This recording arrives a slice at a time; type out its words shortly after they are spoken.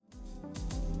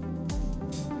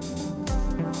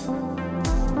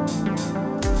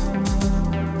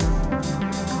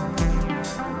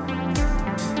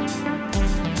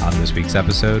this week's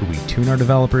episode, we tune our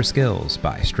developer skills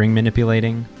by string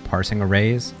manipulating, parsing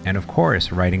arrays, and of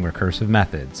course, writing recursive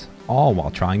methods, all while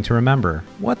trying to remember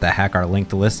what the heck are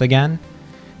linked lists again.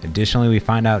 Additionally, we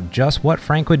find out just what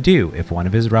Frank would do if one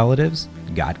of his relatives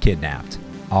got kidnapped.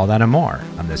 All that and more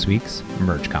on this week's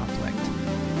Merge Conflict.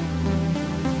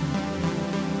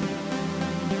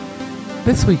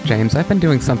 This week, James, I've been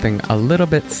doing something a little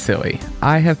bit silly.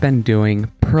 I have been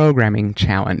doing programming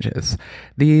challenges.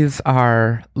 These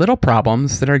are little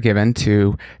problems that are given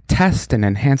to test and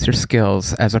enhance your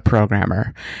skills as a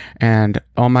programmer. And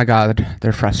oh my God,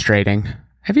 they're frustrating.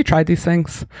 Have you tried these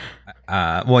things?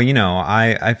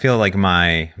 I feel like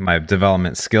my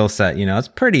development skill set, it's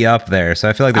pretty up there. So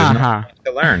I feel like there's nothing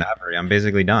to learn ever. I'm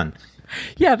basically done.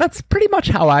 Yeah, that's pretty much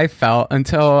how I felt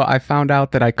until I found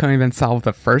out that I couldn't even solve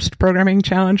the first programming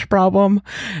challenge problem.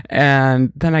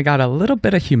 And then I got a little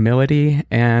bit of humility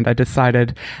and I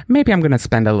decided maybe I'm going to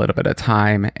spend a little bit of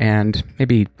time and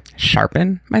maybe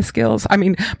sharpen my skills. I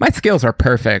mean, my skills are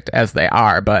perfect as they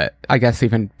are, but I guess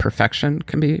even perfection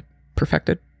can be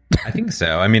perfected. I think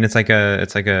so. I mean, it's like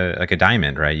a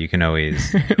diamond, right? You can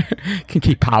always can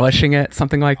keep polishing it,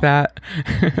 something like that.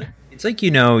 It's like,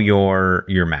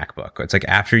 your MacBook. It's like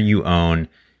after you own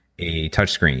a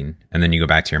touchscreen and then you go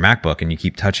back to your MacBook and you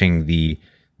keep touching the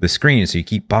screen. So you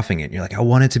keep buffing it. And you're like, I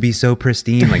want it to be so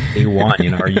pristine, like day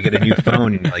one, or you get a new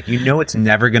phone and you're like, it's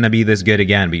never going to be this good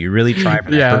again, but you really try for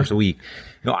that first week.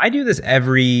 I do this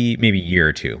every maybe year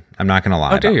or two. I'm not going to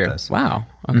lie about this. Wow.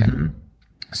 Okay. Mm-hmm.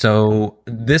 So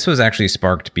this was actually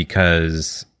sparked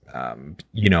because,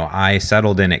 I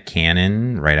settled in at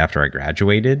Canon right after I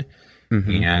graduated.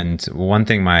 Mm-hmm. And one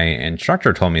thing my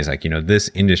instructor told me is like, this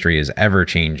industry is ever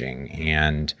changing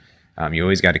and you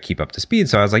always got to keep up to speed.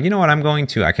 So I was like, what,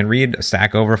 I can read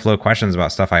Stack Overflow questions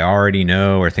about stuff I already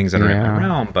know or things that are in the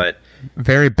realm, but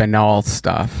very banal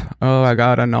stuff. Oh, I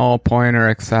got a null pointer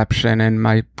exception in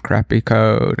my crappy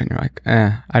code. And you're like,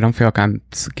 I don't feel like I'm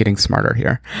getting smarter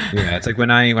here. Yeah. It's like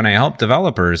when I help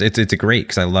developers, it's great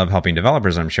because I love helping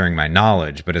developers. I'm sharing my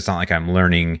knowledge, but it's not like I'm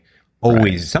learning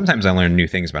always. Right. Sometimes I learn new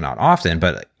things, but not often.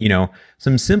 But,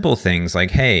 some simple things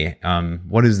like, hey,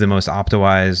 what is the most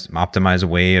optimized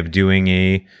way of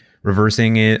doing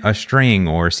reversing a string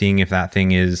or seeing if that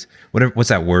thing is what's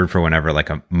that word for whenever like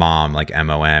a mom, like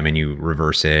MOM, and you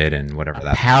reverse it and whatever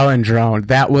that palindrome.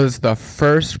 That was the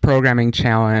first programming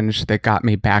challenge that got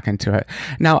me back into it.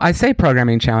 Now I say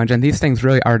programming challenge and these things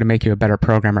really are to make you a better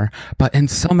programmer, but in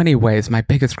so many ways, my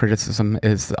biggest criticism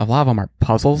is a lot of them are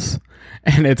puzzles.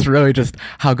 And it's really just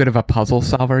how good of a puzzle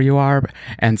solver you are.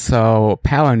 And so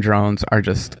palindromes are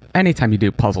just, anytime you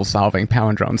do puzzle solving,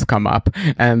 palindromes come up.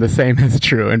 And the same is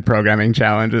true in programming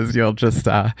challenges. You'll just,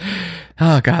 oh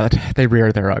God, they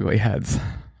rear their ugly heads.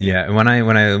 Yeah, when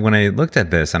I looked at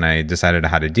this and I decided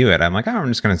how to do it, I'm like, I'm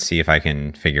just going to see if I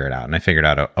can figure it out. And I figured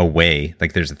out a way,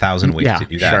 like there's 1,000 ways to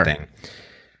do that thing.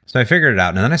 So I figured it out,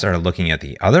 and then I started looking at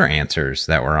the other answers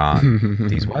that were on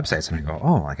these websites, and I go,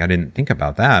 oh, like I didn't think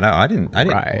about that. I didn't.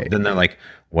 Right. Then they're like,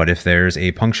 what if there's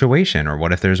a punctuation, or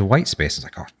what if there's a white space? It's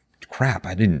like, oh crap,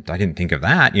 I didn't think of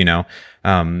that.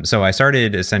 So I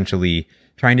started essentially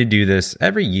trying to do this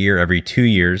every year, every 2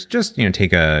 years. Just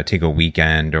take a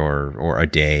weekend or a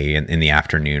day in the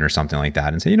afternoon or something like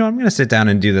that, and say, I'm going to sit down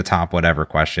and do the top whatever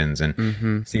questions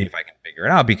and see if I can figure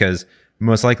it out because.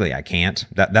 Most likely I can't.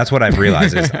 That's what I've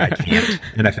realized is I can't.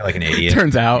 And I feel like an idiot.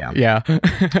 Turns out, yeah.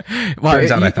 Well, Turns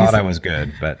out I thought I was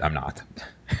good, but I'm not.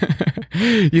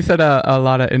 You said a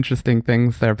lot of interesting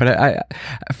things there, but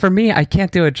for me, I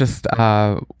can't do it just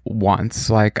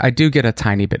once. Like I do get a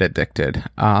tiny bit addicted.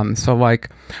 So like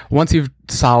once you've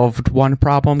solved one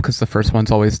problem, because the first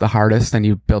one's always the hardest, and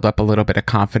you build up a little bit of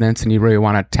confidence and you really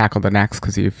want to tackle the next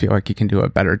because you feel like you can do a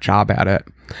better job at it.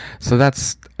 So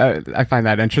that's, I find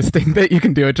that interesting that you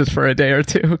can do it just for a day or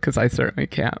two, because I certainly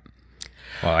can't.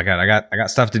 Well, I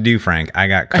got stuff to do, Frank. I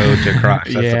got code to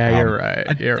crush. That's yeah, you're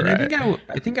right. You're right.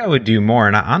 I think I would do more.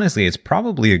 And honestly, it's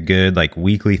probably a good like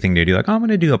weekly thing to do. Like, I'm going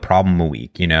to do a problem a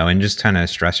week, and just kind of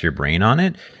stress your brain on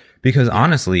it. Because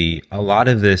honestly, a lot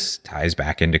of this ties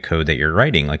back into code that you're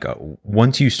writing. Like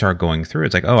once you start going through,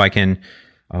 it's like, oh,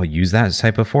 I'll use that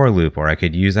type of for loop, or I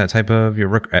could use that type of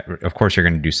of course, you're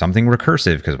going to do something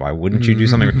recursive, because why wouldn't you do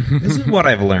something? This is what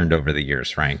I've learned over the years,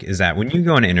 Frank, is that when you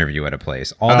go and interview at a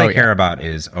place, all they care about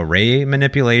is array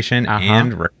manipulation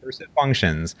and recursive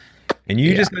functions. And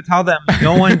you just go tell them,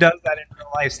 no one does that in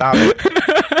real life. Stop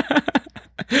it.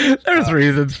 There's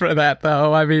reasons for that,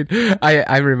 though. I mean,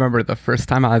 I remember the first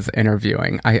time I was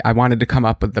interviewing, I wanted to come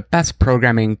up with the best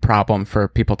programming problem for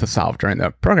people to solve during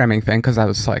the programming thing, because I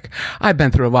was like, I've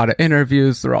been through a lot of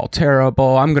interviews. They're all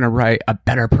terrible. I'm going to write a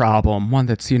better problem, one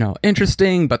that's,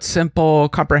 interesting, but simple,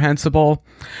 comprehensible.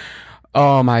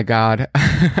 Oh my God.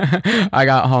 I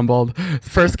got humbled.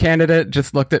 First candidate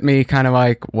just looked at me kind of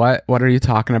like, what are you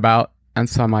talking about? And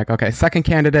so I'm like, okay, second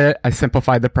candidate, I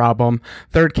simplified the problem.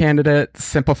 Third candidate,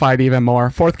 simplified even more.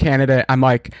 Fourth candidate, I'm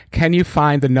like, can you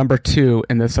find the number 2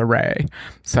 in this array?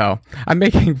 So I'm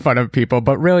making fun of people,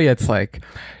 but really it's like,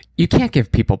 you can't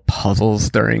give people puzzles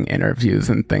during interviews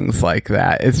and things like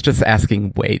that. It's just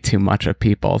asking way too much of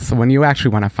people. So when you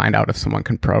actually want to find out if someone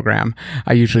can program,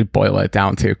 I usually boil it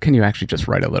down to, can you actually just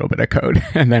write a little bit of code?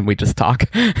 And then we just talk.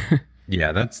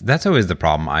 Yeah, that's always the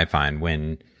problem I find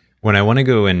when I want to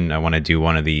go and I want to do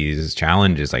one of these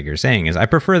challenges, like you're saying, is I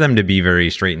prefer them to be very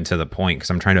straight and to the point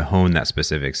because I'm trying to hone that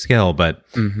specific skill. But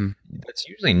that's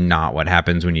usually not what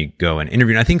happens when you go and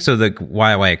interview. And I think so.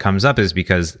 Why it comes up is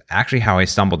because actually how I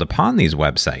stumbled upon these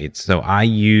websites. So I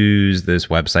use this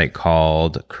website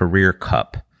called Career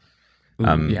Cup.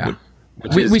 Yeah.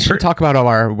 We should talk about all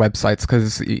our websites,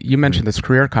 because you mentioned this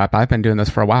Career Cup. I've been doing this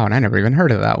for a while and I never even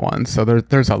heard of that one. So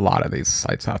there's a lot of these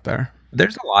sites out there.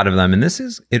 There's a lot of them, and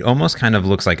it almost kind of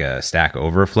looks like a Stack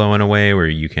Overflow in a way where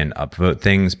you can upvote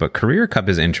things. But Career Cup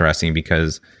is interesting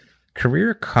because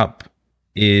Career Cup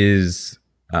is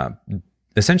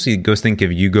essentially, think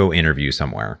if you go interview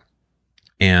somewhere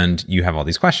and you have all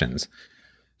these questions.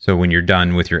 So when you're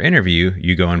done with your interview,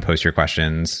 you go and post your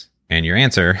questions and your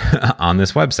answer on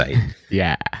this website.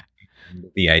 Yeah.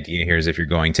 The idea here is if you're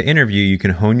going to interview, you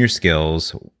can hone your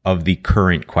skills of the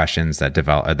current questions that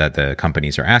the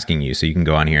companies are asking you. So you can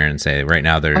go on here and say, right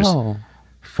now there's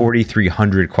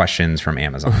 4,300 questions from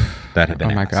Amazon that have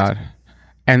been asked. Oh my God.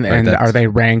 And are they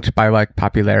ranked by like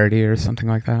popularity or something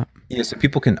like that? Yeah, so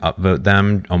people can upvote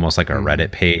them almost like a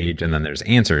Reddit page, and then there's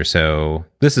answers. So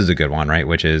this is a good one, right?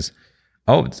 Which is,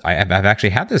 I've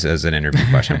actually had this as an interview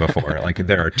question before. Like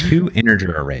there are 2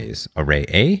 integer arrays, array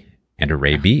A and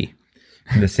array B,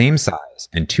 in the same size,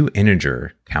 and 2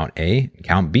 integer, count A and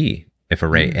count B. If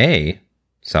array A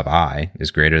sub I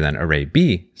is greater than array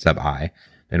B sub I,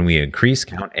 then we increase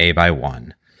count A by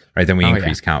 1. Right? Then we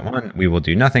increase count 1. We will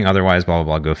do nothing otherwise, blah,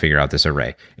 blah, blah. Go figure out this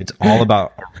array. It's all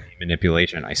about array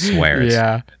manipulation, I swear.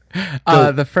 Yeah.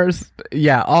 All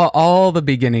the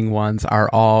beginning ones are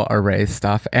all array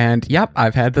stuff. And yep,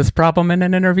 I've had this problem in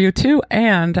an interview too.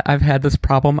 And I've had this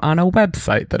problem on a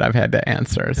website that I've had to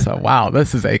answer. So wow,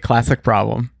 this is a classic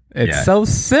problem. It's so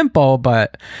simple,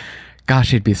 but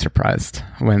gosh, you'd be surprised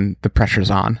when the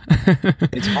pressure's on.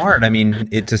 It's hard. I mean,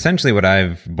 it's essentially what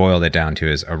I've boiled it down to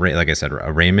is array, like I said,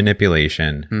 array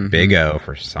manipulation, big O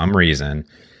for some reason.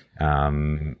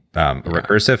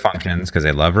 Recursive functions, because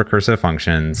I love recursive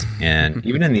functions. And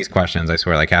even in these questions, I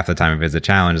swear, like half the time if it's a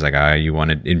challenge, like you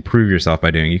want to improve yourself by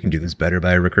you can do this better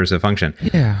by a recursive function.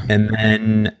 Yeah. And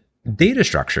then data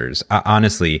structures,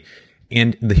 honestly.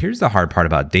 And here's the hard part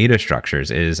about data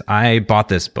structures is I bought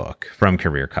this book from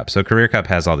Career Cup. So Career Cup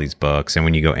has all these books, and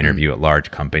when you go interview at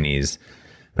large companies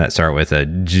that start with a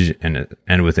J and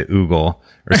end with a Oogle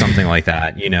or something like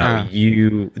that,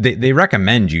 they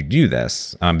recommend you do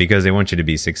this because they want you to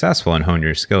be successful and hone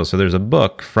your skills. So there's a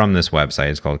book from this website.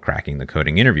 It's called Cracking the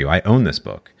Coding Interview. I own this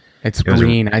book. It's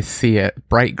green. I see it.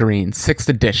 Bright green. 6th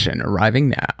edition arriving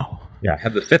now. Yeah, I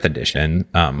have the 5th edition,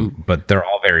 but they're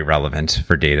all very relevant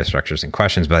for data structures and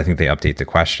questions, but I think they update the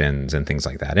questions and things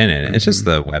like that in it. It's just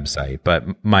the website. But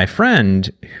my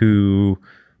friend who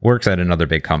works at another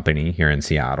big company here in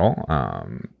Seattle,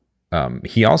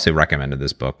 he also recommended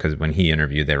this book because when he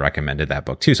interviewed, they recommended that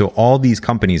book too. So all these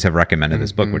companies have recommended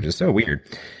this book, which is so weird.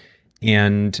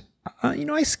 And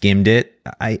I skimmed it.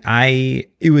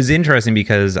 It was interesting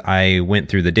because I went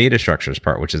through the data structures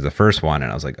part, which is the first one,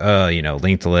 and I was like,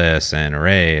 linked lists and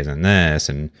arrays and this,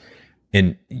 and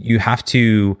you have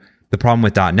to. The problem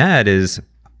with .NET is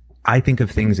I think of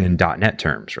things in .NET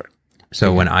terms, right?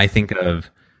 So when I think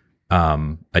of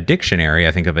a dictionary,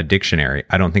 I think of a dictionary.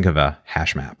 I don't think of a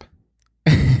hash map.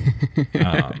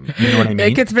 You know what I mean?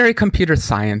 It gets very computer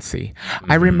sciencey.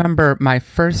 I remember my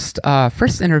first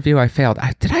interview. I failed.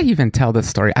 Did I even tell this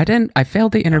story? I didn't. I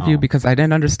failed the interview because I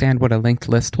didn't understand what a linked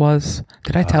list was.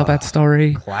 Did I tell that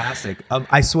story? Classic.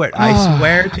 I swear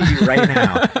to you right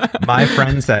now. My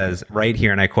friend says right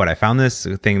here, and I quote: "I found this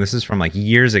thing. This is from like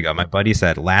years ago." My buddy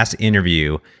said last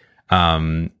interview.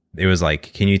 It was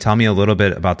like, "Can you tell me a little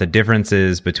bit about the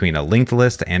differences between a linked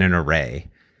list and an array?"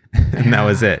 And that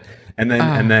was it. And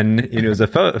then it was a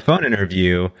phone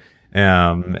interview,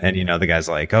 And the guy's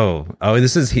like,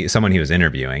 this is someone he was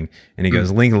interviewing, and he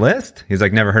goes, linked list. He's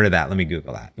like, never heard of that. Let me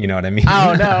Google that. You know what I mean?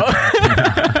 Oh no.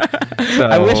 So,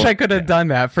 I wish I could have done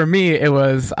that. For me, it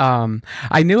was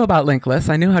I knew about linked lists.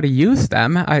 I knew how to use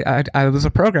them. I was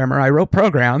a programmer. I wrote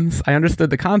programs. I understood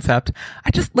the concept.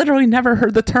 I just literally never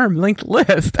heard the term linked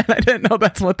list, and I didn't know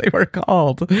that's what they were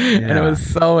called. And it was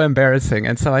so embarrassing.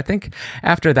 And so I think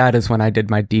after that is when I did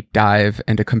my deep dive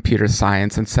into computer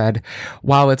science and said,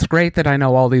 while it's great that I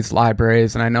know all these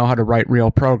libraries and I know how to write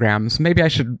real programs, maybe I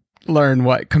should learn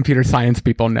what computer science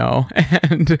people know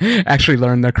and actually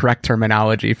learn the correct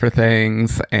terminology for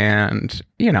things and,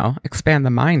 expand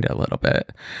the mind a little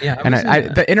bit. Yeah. And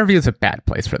the interview is a bad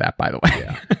place for that, by the way.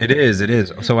 Yeah, it is. It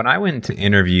is. So when I went to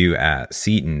interview at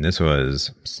Seton, this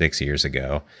was 6 years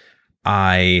ago,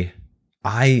 I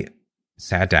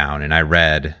sat down and I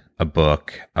read a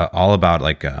book all about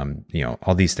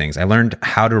all these things. I learned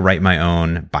how to write my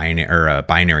own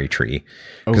binary tree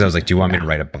because I was like, do you want me to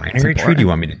write a binary tree? Do you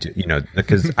want me to do,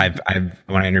 because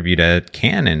when I interviewed at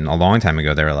Canon a long time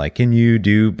ago, they were like, can you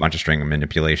do a bunch of string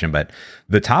manipulation? But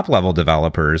the top level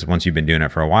developers, once you've been doing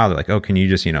it for a while, they're like, oh, can you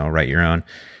just, write your own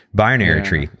binary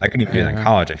tree? I couldn't even do that in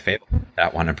college. I failed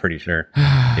that one, I'm pretty sure.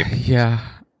 Yeah.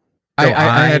 So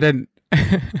I hadn't.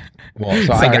 Well,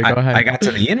 so sorry, I got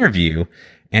to the interview.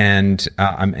 And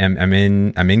I'm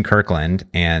in Kirkland,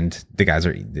 and the guys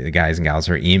and gals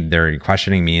they're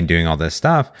questioning me and doing all this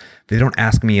stuff. They don't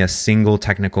ask me a single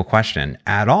technical question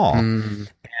at all,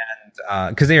 and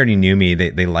because they already knew me,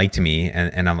 they liked me,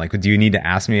 and I'm like, well, do you need to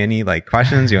ask me any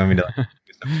questions? Do you want me to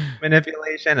do some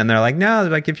manipulation? And they're like, no,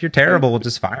 they're like, if you're terrible, we'll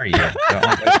just fire you.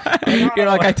 So you're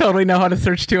like, I totally know how to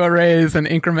search two arrays and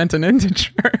increment an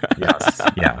integer. Yes,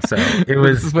 yeah. So it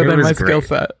was within my skill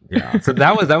set. Yeah. So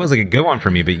that was like a good one for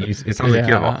me. But it sounds like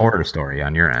you have a horror story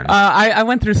on your end. I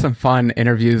went through some fun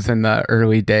interviews in the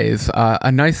early days.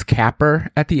 A nice capper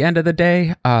at the end of the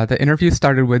day. The interview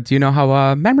started with, do you know how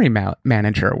a memory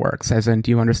manager works? As in,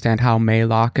 do you understand how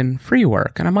malloc and free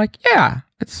work? And I'm like, yeah,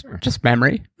 it's just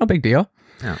memory, no big deal.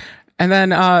 Yeah. And then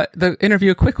the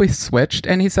interview quickly switched,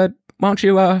 and he said, why don't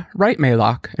you write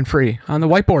malloc and free on the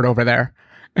whiteboard over there?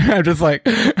 And I'm just like,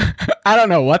 I don't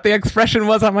know what the expression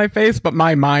was on my face, but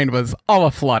my mind was all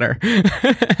aflutter.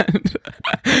 And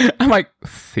I'm like,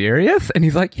 serious? And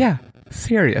he's like, yeah,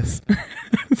 serious.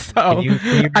 So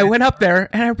I went up there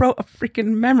and I wrote a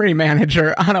freaking memory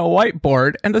manager on a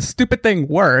whiteboard, and the stupid thing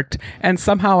worked, and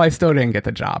somehow I still didn't get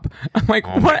the job. I'm like,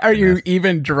 what are you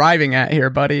even driving at here,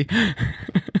 buddy?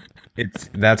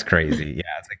 That's crazy. Yeah,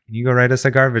 it's like, can you go write us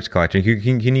a garbage collection?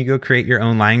 Can you go create your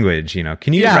own language?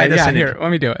 Can you write us? Here,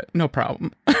 let me do it. No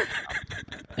problem.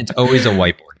 It's always a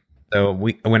whiteboard. So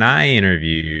when I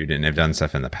interviewed and have done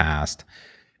stuff in the past,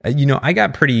 I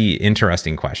got pretty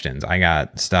interesting questions. I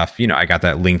got stuff. I got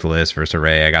that linked list versus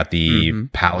array. I got the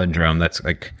palindrome. That's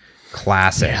like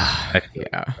classic.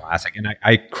 Yeah. Classic, and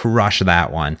I crushed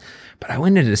that one. But I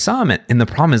went into some, and the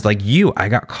problem is I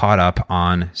got caught up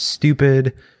on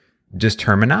stupid just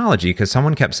terminology because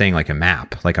someone kept saying like a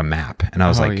map, and I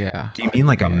was do you mean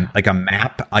like a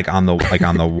map on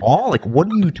the wall? Like, what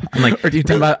are you talking? Like, or do you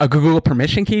talk about a Google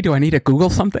permission key? Do I need to Google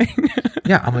something?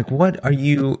 Yeah, I'm like, what are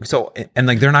you? So, and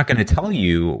they're not going to tell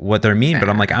you what they mean, but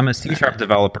I'm like, I'm a C#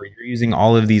 developer. You're using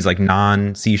all of these like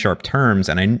non C# terms,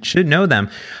 and I should know them.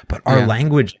 But our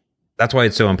language, that's why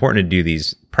it's so important to do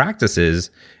these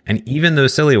practices, and even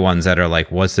those silly ones that are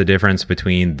like, what's the difference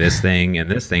between this thing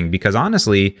and this thing? Because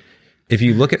honestly, if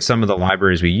you look at some of the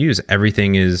libraries we use,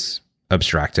 everything is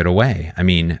abstracted away. I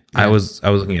mean, I was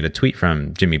looking at a tweet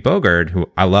from Jimmy Bogard,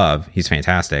 who I love. He's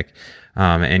fantastic.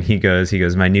 And he goes,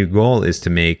 my new goal is to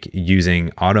make using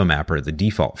AutoMapper the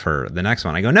default for the next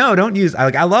one. I go, no, don't use,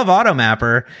 I love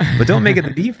AutoMapper, but don't make it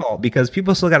the default, because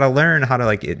people still got to learn how to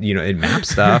it maps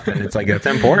stuff. And it's like, it's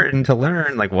important to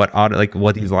learn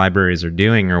what these libraries are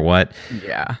doing, or what,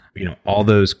 all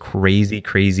those crazy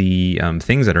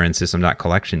things that are in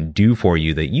system.collection do for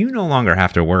you that you no longer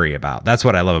have to worry about. That's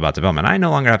what I love about development. I no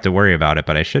longer have to worry about it,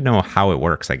 but I should know how it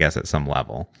works, I guess, at some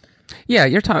level. Yeah,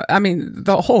 you're talking. I mean,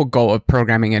 the whole goal of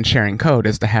programming and sharing code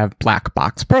is to have black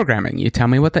box programming. You tell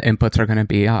me what the inputs are going to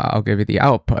be, I'll give you the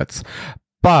outputs.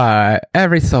 But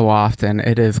every so often,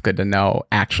 it is good to know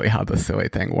actually how the silly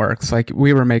thing works. Like,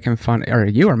 we were making fun, or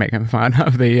you were making fun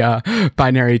of the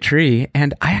binary tree,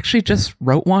 and I actually just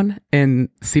wrote one in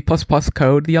C++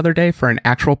 code the other day for an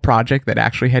actual project that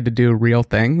actually had to do real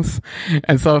things.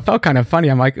 And so it felt kind of funny.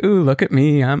 I'm like, ooh, look at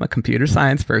me. I'm a computer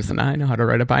science person. I know how to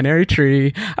write a binary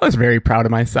tree. I was very proud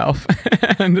of myself.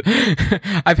 And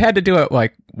I've had to do it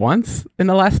like once in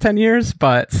the last 10 years,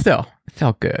 but still. It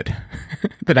felt good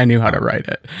that I knew how to write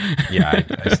it. Yeah,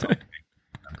 I still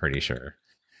pretty sure.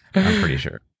 I'm pretty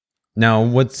sure. Now,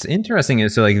 what's interesting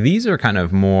is, so like these are kind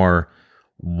of more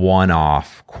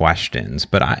one-off questions,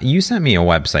 but you sent me a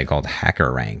website called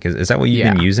HackerRank. Is that what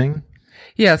you've been using?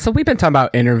 Yeah, so we've been talking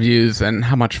about interviews and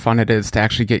how much fun it is to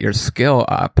actually get your skill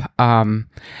up.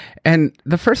 And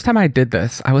the first time I did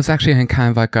this, I was actually in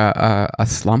kind of like a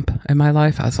slump in my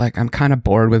life. I was like, I'm kind of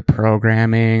bored with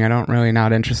programming. I don't really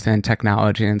not interested in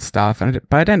technology and stuff,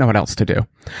 but I didn't know what else to do.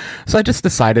 So I just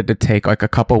decided to take like a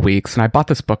couple weeks, and I bought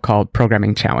this book called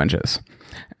Programming Challenges.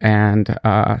 And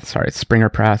Springer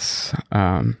Press.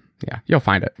 Yeah, you'll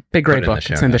find it. Big, great book.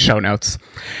 It's in the show notes.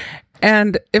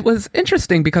 And it was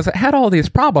interesting because it had all these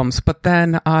problems, but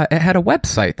then it had a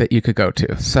website that you could go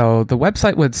to. So the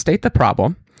website would state the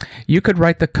problem. You could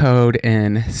write the code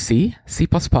in C, C++,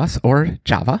 or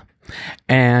Java,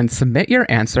 and submit your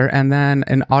answer, and then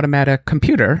an automatic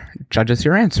computer judges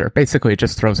your answer. Basically, it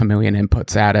just throws a million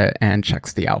inputs at it and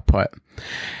checks the output.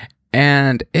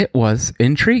 And it was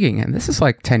intriguing. And this is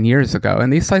like 10 years ago.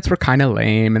 And these sites were kind of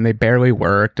lame, and they barely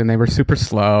worked, and they were super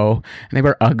slow, and they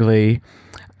were ugly.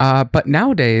 But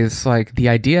nowadays, like, the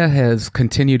idea has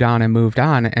continued on and moved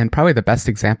on. And probably the best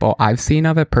example I've seen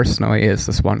of it personally is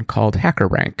this one called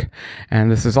HackerRank.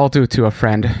 And this is all due to a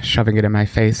friend shoving it in my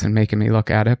face and making me look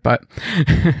at it. But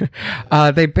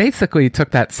they basically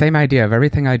took that same idea of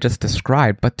everything I just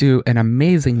described, but do an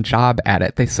amazing job at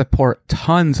it. They support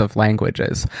tons of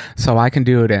languages. So I can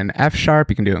do it in F#,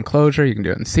 you can do it in Clojure, you can do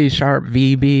it in C#,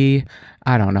 VB,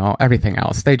 I don't know, everything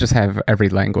else. They just have every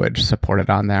language supported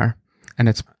on there. And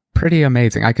it's pretty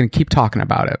amazing. I can keep talking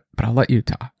about it, but I'll let you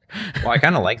talk. Well, I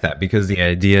kind of like that, because the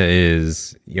idea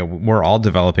is, we're all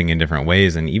developing in different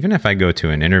ways. And even if I go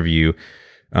to an interview,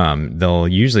 they'll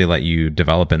usually let you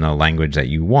develop in the language that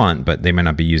you want, but they might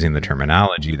not be using the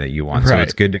terminology that you want. Right. So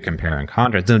it's good to compare and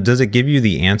contrast. So does it give you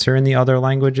the answer in the other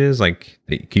languages? Like,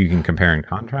 you can compare and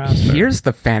contrast? Or? Here's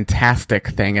the fantastic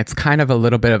thing. It's kind of a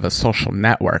little bit of a social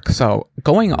network. So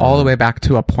going all the way back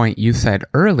to a point you said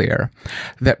earlier,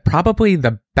 that probably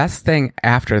the best thing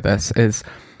after this is,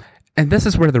 and this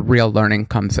is where the real learning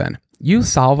comes in. You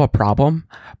solve a problem,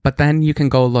 but then you can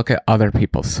go look at other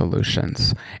people's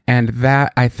solutions. And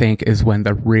that, I think, is when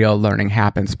the real learning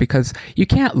happens, because you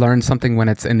can't learn something when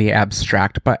it's in the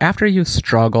abstract. But after you've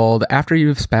struggled, after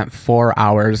you've spent 4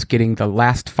 hours getting the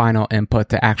last final input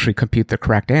to actually compute the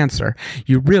correct answer,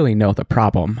 you really know the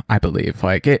problem, I believe.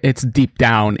 Like, it's deep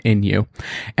down in you.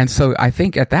 And so I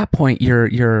think at that point,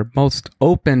 you're most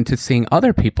open to seeing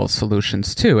other people's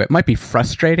solutions too. It might be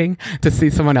frustrating to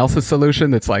see someone else's solution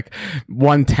that's like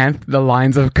 1/10 the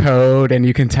lines of code, and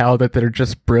you can tell that they're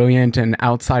just brilliant and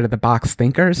outside of the box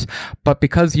thinkers. But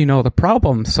because you know the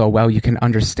problem so well, you can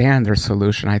understand their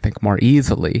solution, I think, more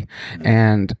easily.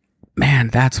 And man,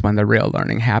 that's when the real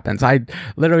learning happens. I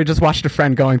literally just watched a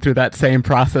friend going through that same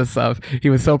process of, he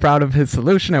was so proud of his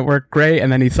solution, it worked great, and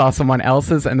then he saw someone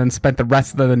else's and then spent the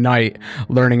rest of the night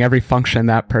learning every function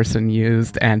that person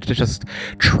used and just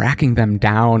tracking them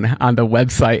down on the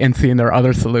website and seeing their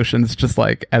other solutions, just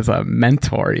like as a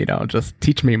mentor, just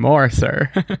teach me more,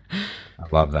 sir. I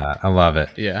love that. I love it.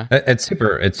 Yeah. It's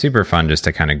super fun just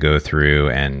to kind of go through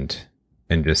and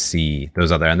just see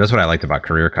those other, and that's what I liked about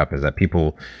Career Cup, is that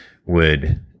people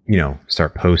would,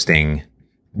 start posting,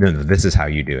 this is how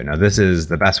you do it. Now, this is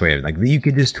the best way of, like, you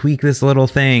could just tweak this little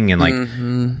thing and like,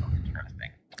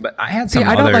 but I had some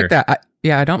I don't like that.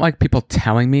 I don't like people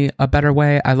telling me a better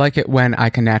way. I like it when I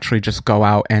can naturally just go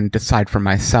out and decide for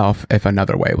myself if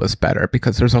another way was better,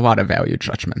 because there's a lot of value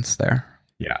judgments there.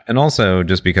 Yeah. And also,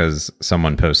 just because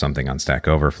someone posts something on Stack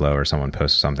Overflow or someone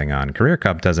posts something on Career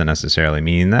Cup doesn't necessarily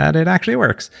mean that it actually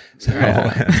works. So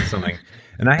something.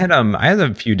 And I had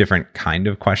a few different kind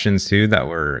of questions too that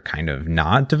were kind of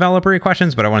not developer-y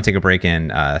questions, but I want to take a break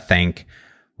and thank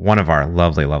one of our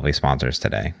lovely, lovely sponsors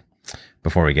today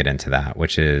before we get into that,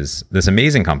 which is this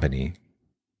amazing company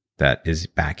that is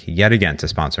back yet again to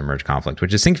sponsor Merge Conflict,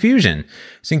 which is Syncfusion.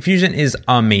 Syncfusion is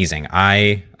amazing.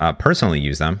 I personally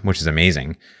use them, which is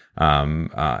amazing.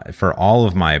 For all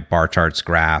of my bar charts,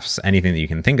 graphs, anything that you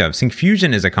can think of.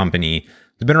 Syncfusion is a company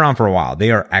that's been around for a while. They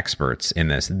are experts in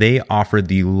this. They offer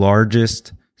the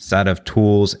largest set of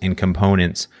tools and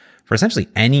components for essentially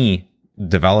any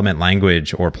development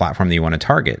language or platform that you want to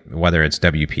target, whether it's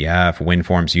WPF,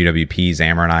 WinForms, UWP,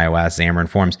 Xamarin iOS, Xamarin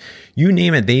Forms, you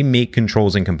name it, they make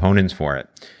controls and components for it.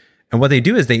 And what they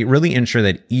do is they really ensure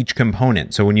that each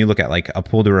component, so when you look at like a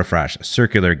pull to refresh, a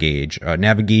circular gauge, a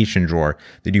navigation drawer,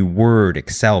 they do Word,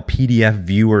 Excel, PDF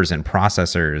viewers and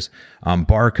processors,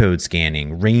 barcode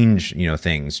scanning, range,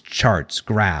 things, charts,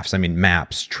 graphs,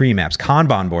 maps, tree maps,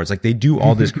 Kanban boards, like they do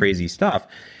all this crazy stuff.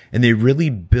 And they really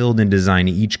build and design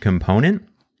each component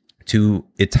to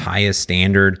its highest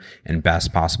standard and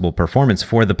best possible performance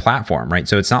for the platform, right?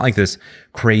 So it's not like this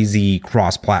crazy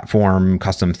cross-platform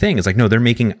custom thing. It's like, no, they're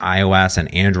making iOS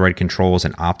and Android controls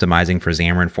and optimizing for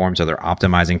Xamarin Forms, so they're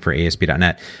optimizing for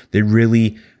ASP.NET. They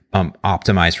really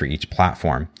optimize for each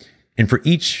platform. And for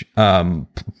each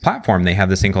platform, they have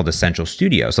this thing called Essential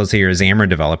Studio. So let's say you're a Xamarin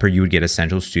developer, you would get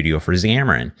Essential Studio for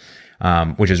Xamarin,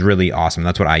 which is really awesome.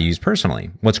 That's what I use personally.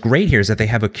 What's great here is that they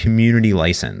have a community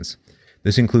license.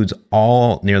 This includes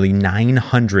all nearly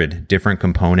 900 different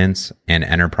components and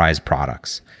enterprise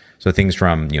products. So things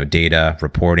from, data,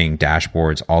 reporting,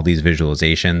 dashboards, all these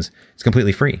visualizations. It's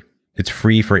completely free. It's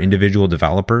free for individual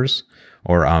developers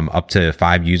or up to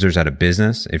 5 users at a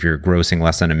business if you're grossing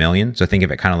less than $1 million. So think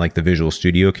of it kind of like the Visual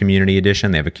Studio Community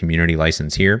Edition. They have a community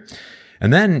license here.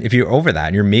 And then if you're over that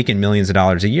and you're making millions of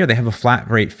dollars a year, they have a flat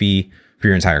rate fee for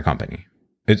your entire company.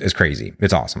 It's crazy.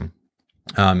 It's awesome.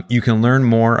 You can learn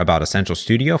more about Essential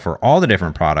Studio for all the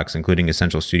different products, including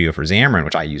Essential Studio for Xamarin,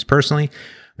 which I use personally,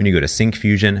 when you go to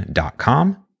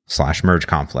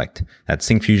syncfusion.com/mergeconflict. That's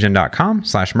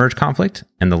syncfusion.com/mergeconflict.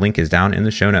 And the link is down in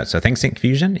the show notes. So thanks,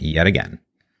 SyncFusion, yet again.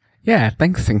 Yeah,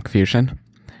 thanks, SyncFusion.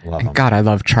 Love them. God, I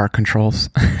love chart controls.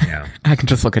 Yeah. I can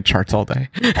just look at charts all day.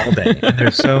 All day. And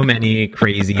there's so many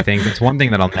crazy things. It's one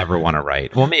thing that I'll never want to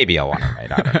write. Well, maybe I'll want to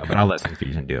write. I don't know, but I'll let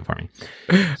SyncFusion do it for me.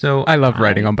 So I love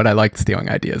writing them, but I like stealing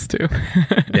ideas too.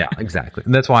 Yeah, exactly.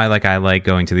 That's why I like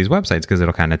going to these websites, because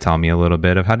it'll kind of tell me a little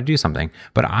bit of how to do something.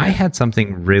 But I had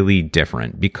something really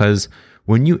different, because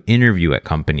when you interview at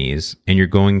companies and you're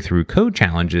going through code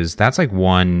challenges, that's like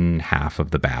one half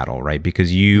of the battle, right?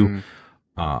 Because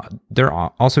they're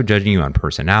also judging you on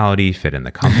personality, fit in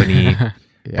the company,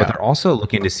 but they're also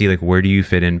looking to see like, where do you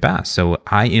fit in best? So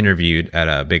I interviewed at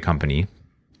a big company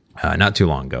not too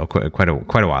long ago, quite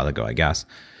a while ago, I guess.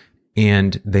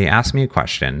 And they asked me a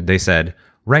question. They said,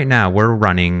 right now we're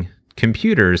running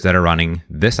computers that are running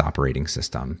this operating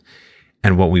system.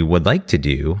 And what we would like to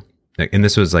do, and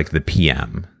this was like the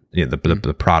PM,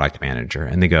 the product manager.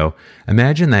 And they go,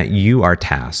 imagine that you are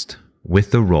tasked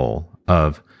with the role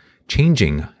of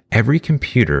changing every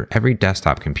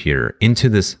desktop computer into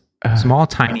this small,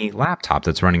 tiny laptop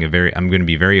that's running I'm going to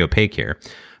be very opaque here,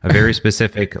 a very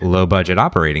specific low budget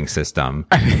operating system.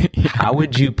 How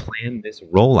would you plan this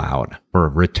rollout for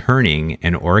returning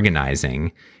and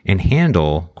organizing and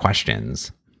handle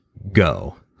questions?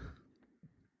 Go.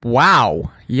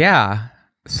 Wow. Yeah.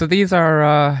 So these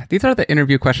are the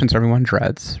interview questions everyone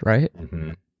dreads, right?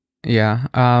 Mm-hmm. Yeah.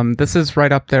 This is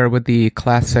right up there with the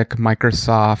classic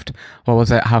Microsoft. What was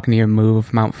it? How can you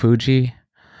move Mount Fuji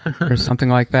or something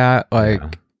like that?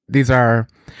 These are,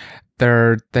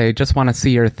 they just want to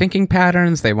see your thinking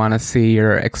patterns. They want to see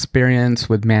your experience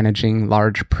with managing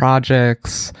large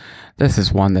projects. This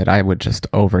is one that I would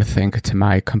just overthink to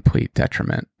my complete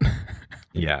detriment.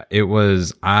 Yeah,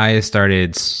 I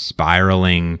started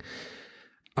spiraling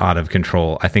out of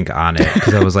control, I think, on it,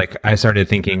 because I started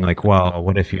thinking like, well,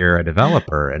 what if you're a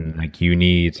developer and like you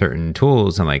need certain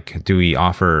tools, and like, do we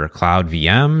offer cloud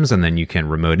VMs and then you can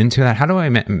remote into that? How do I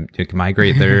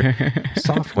migrate their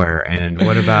software? And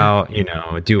what about,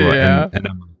 do it? Yeah.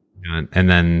 And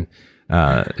then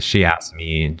she asked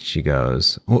me, and she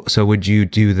goes, well, so would you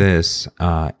do this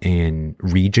in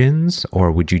regions,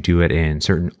 or would you do it in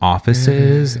certain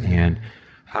offices? And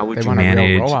how would you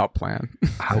manage a rollout plan?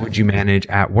 How would you manage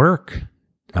at work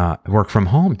from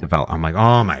home develop? I'm like,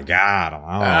 oh my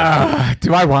God.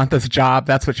 Do I want this job?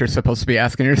 That's what you're supposed to be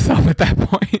asking yourself at that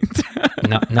point.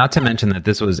 Not to mention that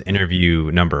this was interview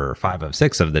number 5 of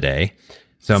 6 of the day.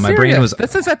 So my brain was...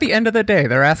 This is at the end of the day.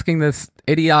 They're asking this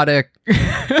idiotic...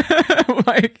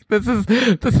 this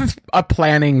is a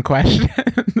planning question.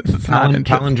 This is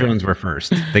palindromes were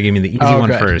first. They gave me the easy one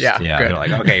first. Yeah, they're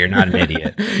like, okay, you're not an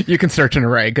idiot. You can search an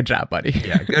array. Good job, buddy.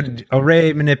 Yeah, good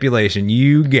array manipulation.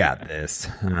 You got this.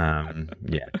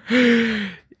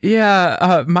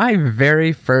 Yeah, my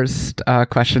very first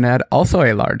question had also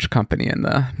a large company in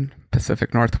the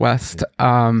Pacific Northwest.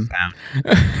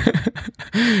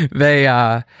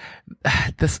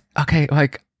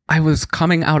 I was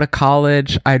coming out of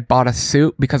college. I'd bought a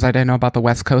suit because I didn't know about the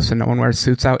West Coast and no one wears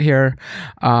suits out here.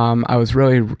 I was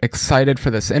really excited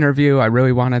for this interview. I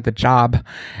really wanted the job.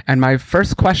 And my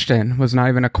first question was not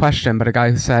even a question, but a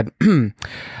guy who said,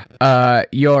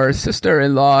 your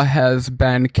sister-in-law has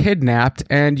been kidnapped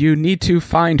and you need to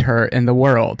find her in the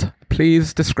world.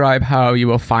 Please describe how you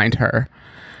will find her.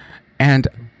 And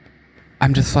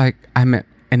I'm just like, I'm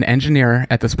an engineer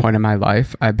at this point in my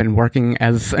life. I've been working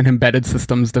as an embedded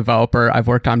systems developer. I've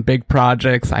worked on big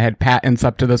projects. I had patents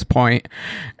up to this point.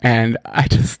 And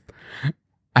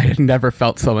I had never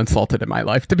felt so insulted in my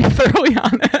life, to be thoroughly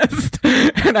honest.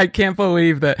 And I can't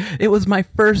believe that it was my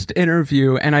first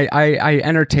interview, and I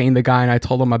entertained the guy and I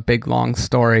told him a big, long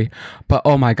story. But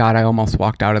oh my God, I almost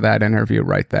walked out of that interview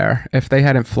right there. If they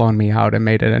hadn't flown me out and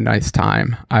made it a nice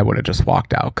time, I would have just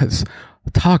walked out, because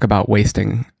talk about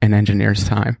wasting an engineer's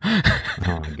time.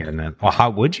 Oh my goodness. Well, how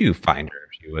would you find her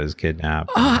if she was kidnapped?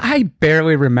 I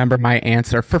barely remember my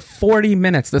answer. For 40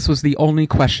 minutes, this was the only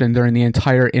question during the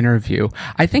entire interview.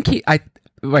 I think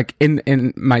like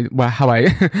in my, well, how I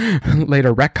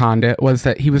later retconned it was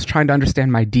that he was trying to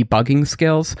understand my debugging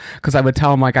skills, because I would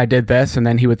tell him like I did this, and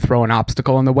then he would throw an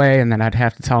obstacle in the way, and then I'd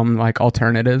have to tell him like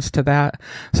alternatives to that.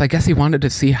 So I guess he wanted to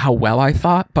see how well I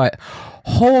thought. But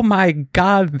oh my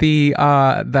God, the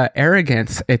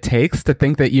arrogance it takes to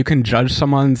think that you can judge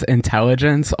someone's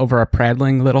intelligence over a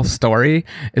prattling little story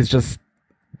is just,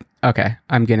 okay,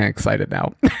 I'm getting excited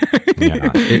now.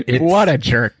 Yeah, what a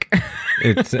jerk.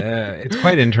 It's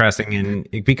quite interesting,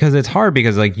 and because it's hard,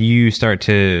 because like you start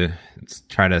to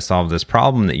try to solve this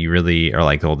problem that you really are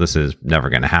like, well, this is never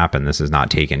going to happen. This is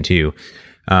not taken to.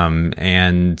 I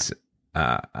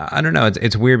don't know.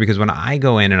 It's weird, because when I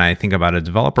go in and I think about a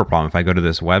developer problem, if I go to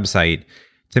this website,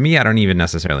 to me, I don't even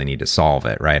necessarily need to solve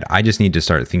it, right? I just need to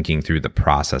start thinking through the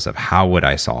process of how would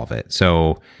I solve it.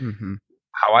 So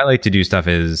how I like to do stuff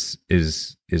is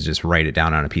just write it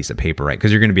down on a piece of paper, right?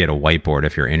 Because you're going to be at a whiteboard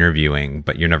if you're interviewing,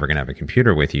 but you're never going to have a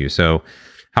computer with you. So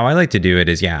how I like to do it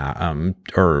is,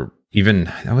 or even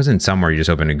I was in somewhere you just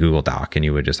open a Google Doc and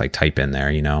you would just like type in there,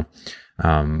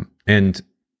 and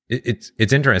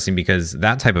it's interesting, because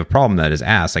that type of problem that is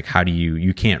asked, like how do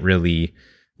you can't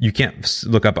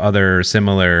look up other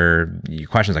similar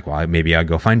questions, like, well, maybe I'll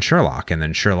go find Sherlock, and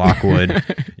then Sherlock would,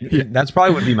 that's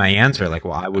probably would be my answer. Like,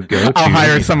 well, I would go I'll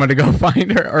hire someone to go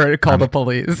find her or call the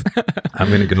police. I'm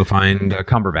going to go find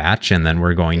Cumberbatch, and then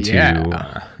we're going to,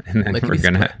 and then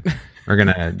we're going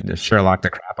to Sherlock the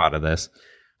crap out of this.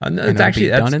 It's actually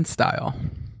done in style.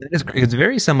 It's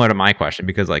very similar to my question,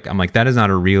 because like, I'm like, that is not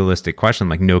a realistic question.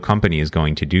 Like, no company is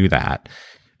going to do that.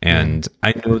 And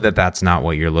I know that that's not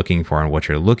what you're looking for. And what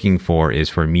you're looking for is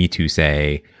for me to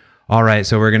say, all right,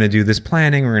 so we're going to do this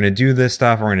planning. We're going to do this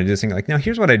stuff. We're going to do this thing. Like, now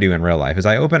here's what I do in real life is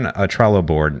I open a Trello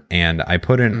board and I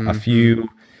put in a few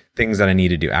things that I need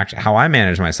to do. Actually, how I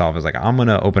manage myself is like, I'm going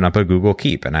to open up a Google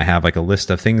Keep, and I have like a list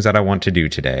of things that I want to do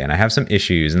today. And I have some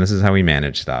issues, and this is how we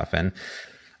manage stuff. And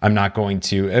I'm not going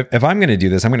to, if I'm going to do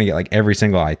this, I'm going to get like every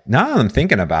single, now that I'm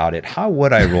thinking about it, how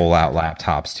would I roll out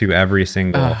laptops to every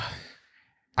single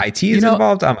IT is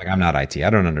involved? I'm like, I'm not IT. I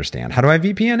don't understand. How do I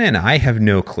VPN in? I have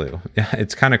no clue.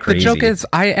 It's kind of crazy. The joke is,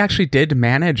 I actually did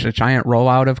manage a giant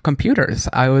rollout of computers.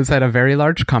 I was at a very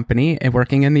large company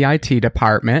working in the IT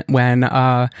department when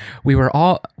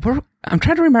I'm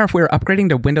trying to remember if we were upgrading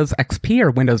to Windows XP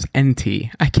or Windows NT.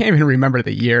 I can't even remember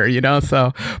the year,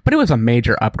 but it was a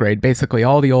major upgrade. Basically,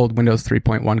 all the old Windows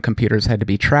 3.1 computers had to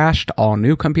be trashed. All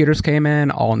new computers came in,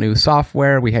 all new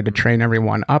software. We had to train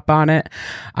everyone up on it.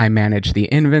 I managed the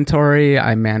inventory.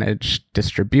 I managed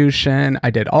distribution.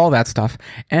 I did all that stuff.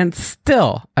 And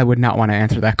still, I would not want to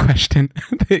answer that question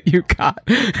that you got.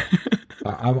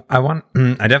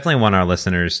 I definitely want our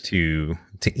listeners to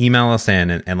email us in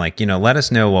and let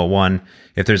us know, well, one,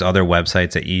 if there's other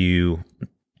websites that you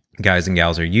guys and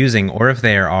gals are using, or if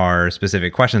there are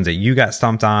specific questions that you got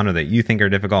stumped on or that you think are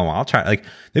difficult. Well, I'll try,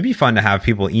 it'd be fun to have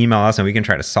people email us and we can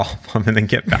try to solve them and then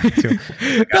get back to them.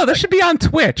 No, this should be on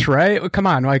Twitch, right? Come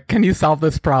on, can you solve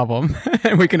this problem?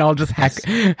 And we can all just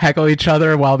heckle each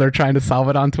other while they're trying to solve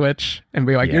it on Twitch and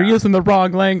be like, you're using the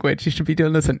wrong language. You should be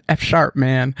doing this in F#,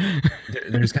 man.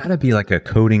 There's got to be like a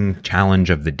coding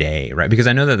challenge of the day, right? Because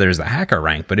I know that there's the hacker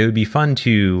rank, but it would be fun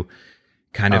to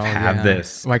kind of have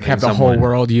this, have the whole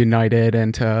world united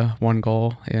into one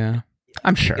goal. Yeah,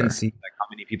 I'm sure. You can see how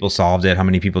many people solved it, how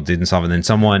many people didn't solve it. And then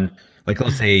someone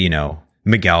let's say,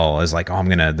 Miguel is like, oh, I'm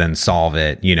going to then solve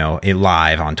it, it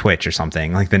live on Twitch or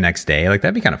something the next day.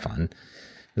 That'd be kind of fun.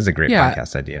 This is a great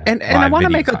podcast idea. And I want to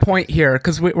make a point here,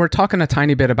 because we're talking a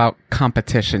tiny bit about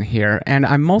competition here, and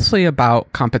I'm mostly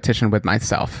about competition with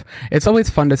myself. It's always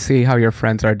fun to see how your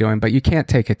friends are doing, but you can't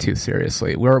take it too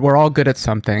seriously. We're all good at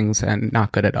some things and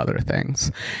not good at other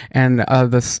things. And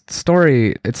the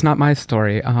story, it's not my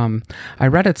story. I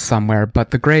read it somewhere,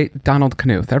 but the great Donald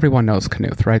Knuth, everyone knows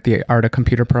Knuth, right? The Art of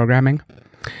Computer Programming.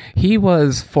 He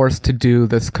was forced to do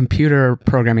this computer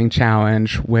programming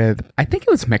challenge with, I think it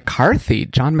was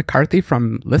John McCarthy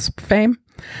from Lisp fame.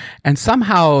 And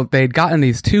somehow they'd gotten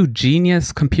these two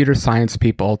genius computer science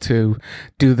people to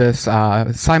do this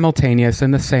simultaneous in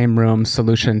the same room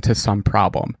solution to some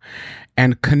problem.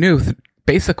 And Knuth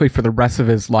basically for the rest of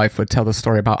his life would tell the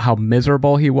story about how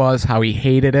miserable he was, how he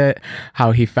hated it,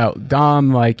 how he felt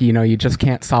dumb, like, you just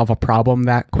can't solve a problem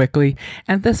that quickly.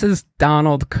 And this is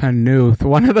Donald Knuth,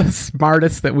 one of the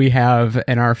smartest that we have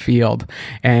in our field.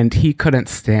 And he couldn't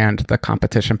stand the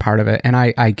competition part of it. And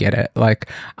I get it. Like,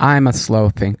 I'm a slow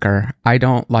thinker. I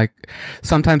don't like,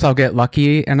 sometimes I'll get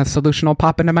lucky and a solution will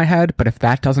pop into my head. But if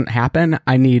that doesn't happen,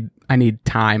 I need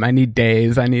time. I need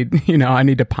days. I need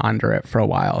to ponder it for a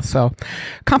while. So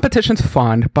competition's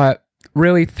fun, but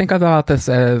really think about this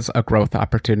as a growth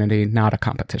opportunity, not a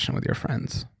competition with your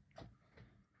friends.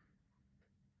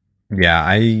 Yeah,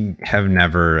 I have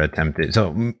never attempted.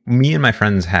 So me and my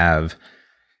friends have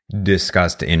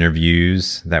discussed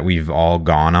interviews that we've all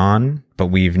gone on, but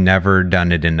we've never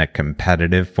done it in a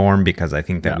competitive form because I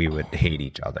think that we would hate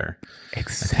each other.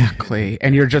 Exactly.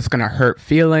 And you're just going to hurt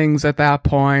feelings at that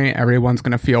point. Everyone's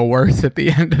going to feel worse at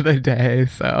the end of the day.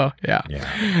 So, yeah.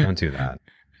 Yeah, don't do that.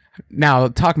 Now,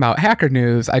 talking about Hacker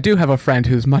News, I do have a friend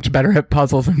who's much better at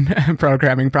puzzles and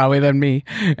programming probably than me.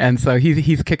 And so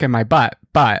he's kicking my butt.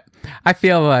 But I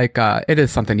feel like it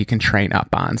is something you can train up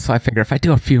on. So I figure if I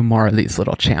do a few more of these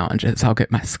little challenges, I'll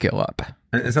get my skill up.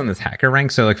 It's on this Hacker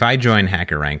Rank. So like if I join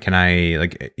Hacker Rank, can I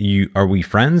are we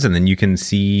friends? And then you can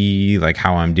see like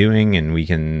how I'm doing and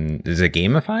is it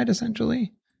gamified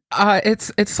essentially?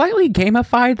 It's slightly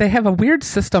gamified. They have a weird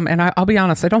system, and I'll be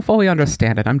honest, I don't fully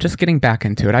understand it. I'm just getting back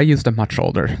into it. I used a much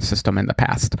older system in the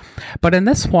past. But in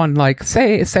this one, like,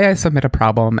 say I submit a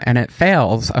problem and it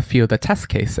fails a few of the test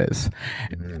cases.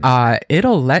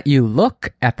 It'll let you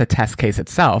look at the test case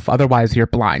itself. Otherwise, you're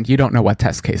blind. You don't know what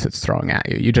test case it's throwing at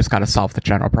you. You just got to solve the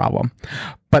general problem.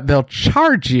 But they'll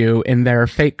charge you in their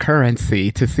fake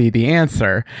currency to see the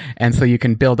answer. And so you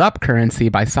can build up currency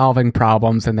by solving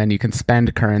problems, and then you can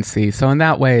spend currency. So in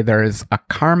that way, there's a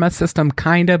karma system,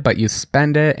 kind of, but you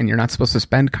spend it, and you're not supposed to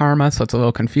spend karma, so it's a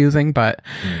little confusing. But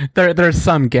there's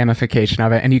some gamification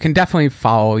of it, and you can definitely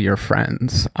follow your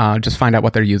friends. Just find out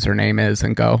what their username is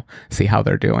and go see how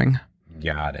they're doing.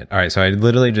 Got it. All right, so I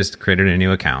literally just created a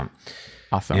new account.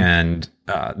 Awesome. And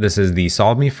this is the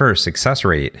Solve Me First success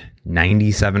rate,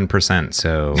 97%.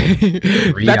 So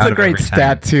that's a great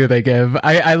stat too they give.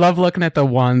 I love looking at the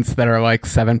ones that are like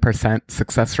 7%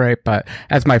 success rate, but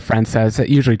as my friend says, it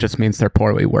usually just means they're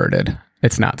poorly worded.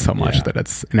 It's not so much that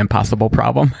it's an impossible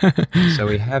problem. So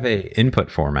we have a input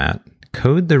format.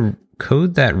 Code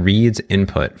that reads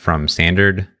input from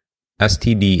standard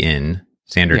stdin,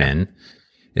 in,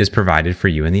 is provided for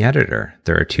you in the editor.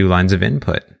 There are 2 lines of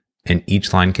input, and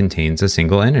each line contains a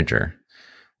single integer.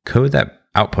 Code that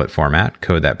output format,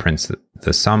 code that prints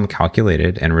the sum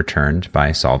calculated and returned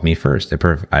by Solve Me First, is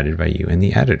provided by you in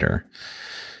the editor.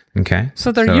 Okay.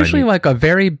 So they're usually like a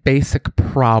very basic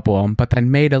problem, but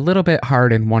then made a little bit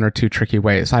hard in one or two tricky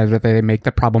ways. Either they make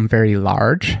the problem very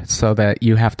large so that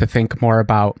you have to think more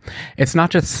about, it's not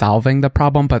just solving the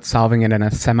problem, but solving it in a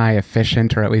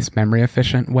semi-efficient or at least memory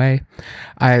efficient way.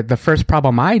 The first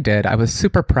problem I did, I was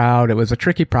super proud. It was a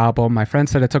tricky problem. My friend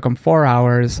said it took him 4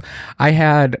 hours. I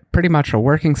had pretty much a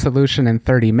working solution in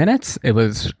 30 minutes. It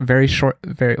was very short,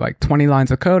 very like 20 lines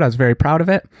of code. I was very proud of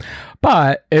it,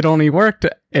 but it only worked.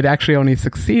 It actually only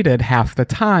succeeded half the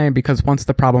time because once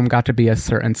the problem got to be a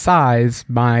certain size,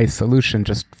 my solution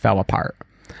just fell apart.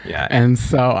 Yeah. And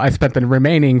so I spent the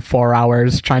remaining 4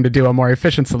 hours trying to do a more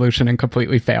efficient solution and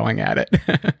completely failing at it.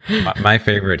 My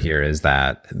favorite here is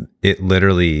that it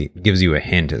literally gives you a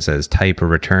hint. It says type or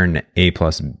return A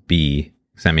plus B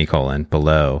semicolon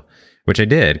below, which I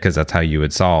did because that's how you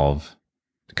would solve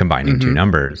combining two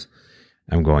numbers.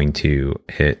 I'm going to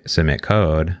hit submit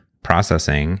code,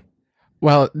 processing.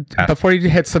 Well, before you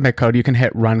hit submit code, you can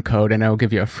hit run code and it'll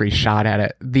give you a free shot at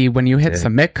it. When you hit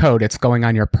submit code, it's going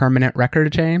on your permanent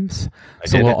record, James.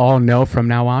 So we'll all know from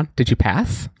now on. Did you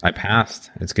pass? I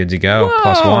passed. It's good to go.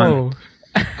 Whoa.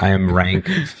 +1. I am ranked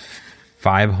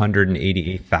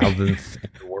 588,000th in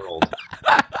the world.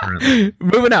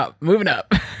 Moving up.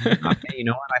 Okay, you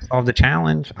know what? I solved a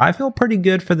challenge. I feel pretty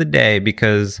good for the day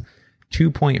because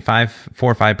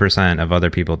 2.545% of other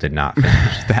people did not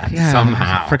finish that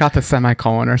somehow. Forgot the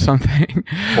semicolon or something.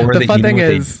 Or the fun thing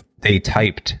is they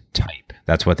typed type.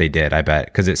 That's what they did, I bet,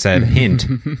 because it said hint type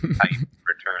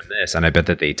return this, and I bet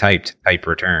that they typed type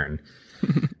return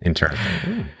in turn.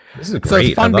 This is great. So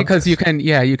it's fun because you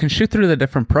can shoot through the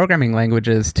different programming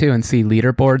languages too and see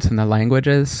leaderboards in the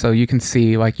languages. So you can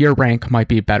see like your rank might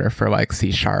be better for like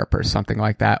C# or something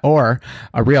like that. Or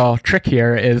a real trick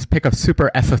here is pick a super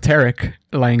esoteric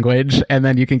language and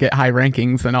then you can get high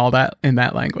rankings and all that in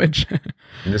that language.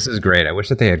 And this is great. I wish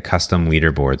that they had custom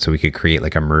leaderboards so we could create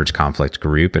like a merge conflict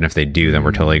group. And if they do, then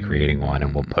we're totally creating one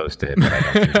and we'll post it. But I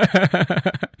don't think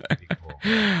that'd be cool.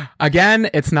 Again,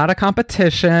 it's not a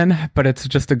competition, but it's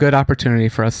just a good opportunity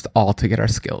for us all to get our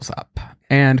skills up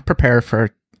and prepare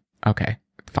for. Okay,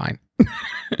 fine.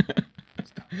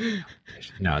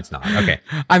 No, it's not. Okay.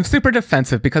 I'm super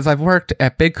defensive because I've worked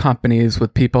at big companies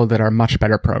with people that are much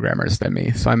better programmers than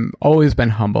me. So I'm always been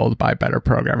humbled by better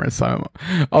programmers. So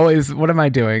I'm always, what am I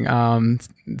doing?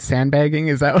 Sandbagging?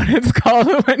 Is that what it's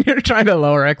called when you're trying to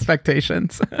lower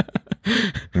expectations?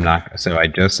 So I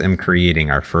just am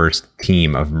creating our first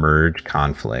team of Merge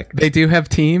Conflict. They do have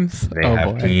teams? They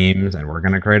have teams, and we're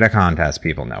going to create a contest,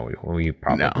 people. No, we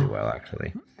probably will,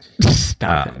 actually.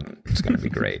 Stop it. It's going to be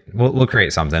great. We'll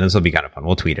create something. This will be kind of fun.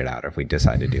 We'll tweet it out if we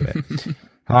decide to do it.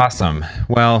 Awesome.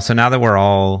 Well, so now that we're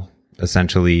all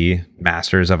essentially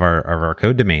masters of our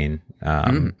code domain,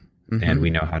 and we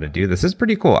know how to do this, is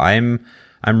pretty cool. I'm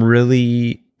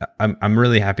really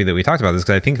happy that we talked about this,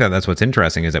 because I think that that's what's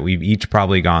interesting, is that we've each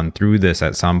probably gone through this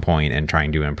at some point and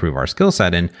trying to improve our skill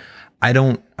set. And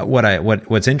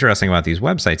what's interesting about these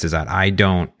websites is that I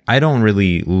don't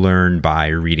really learn by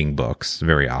reading books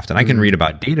very often. I can read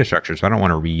about data structures, but I don't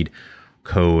want to read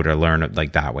code or learn it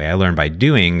like that way. I learn by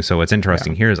doing. So what's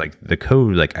interesting here is like the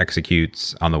code like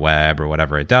executes on the web or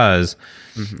whatever it does.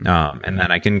 And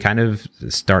then I can kind of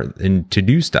start to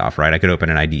do stuff, right? I could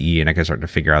open an IDE and I could start to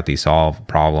figure out these solve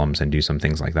problems and do some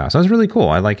things like that. So it's really cool.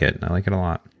 I like it. I like it a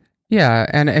lot. Yeah,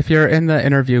 and if you're in the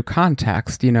interview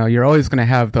context, you're always going to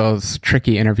have those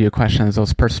tricky interview questions,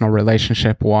 those personal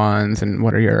relationship ones, and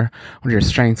what are your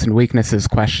strengths and weaknesses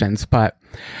questions. But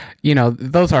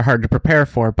those are hard to prepare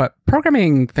for. But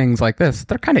programming things like this,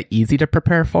 they're kind of easy to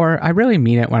prepare for. I really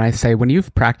mean it when I say when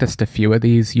you've practiced a few of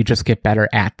these, you just get better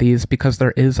at these, because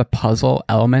there is a puzzle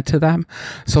element to them.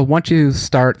 So once you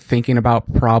start thinking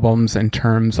about problems in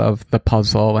terms of the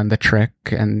puzzle and the trick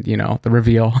and, the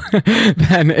reveal,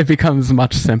 then it becomes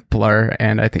much simpler,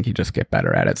 and I think you just get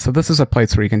better at it. So this is a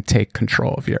place where you can take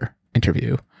control of your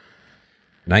interview.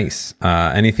 Nice.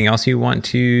 Anything else you want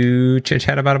to chit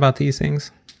chat about these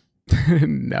things?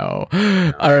 No.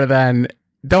 Other than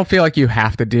don't feel like you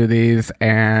have to do these,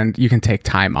 and you can take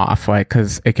time off,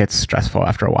 because it gets stressful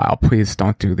after a while. Please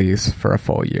don't do these for a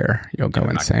full year. You'll go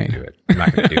insane. I'm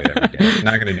not going to do it every day. I'm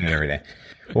not going to do it every day.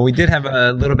 Well, we did have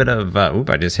a little bit of,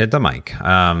 I just hit the mic.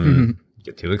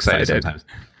 Get too excited sometimes.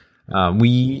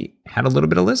 We had a little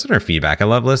bit of listener feedback. I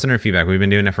love listener feedback. We've been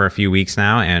doing it for a few weeks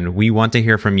now, and we want to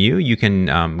hear from you. You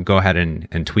can go ahead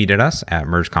and tweet at us at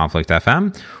Merge Conflict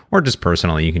FM, or just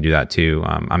personally, you can do that too.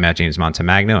 I'm at James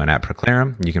Montemagno and at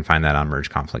Proclarum. You can find that on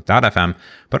mergeconflict.fm.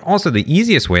 But also the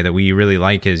easiest way that we really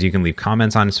like is you can leave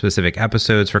comments on specific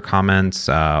episodes for comments,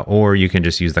 or you can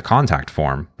just use the contact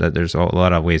form. There's a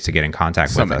lot of ways to get in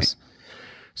contact with us.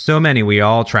 So many. We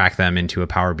all track them into a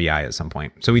Power BI at some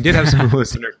point. So we did have some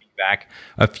listener feedback,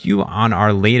 a few on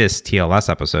our latest TLS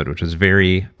episode, which was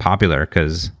very popular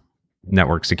because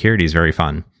network security is very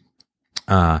fun.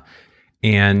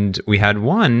 And we had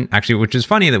one, actually, which is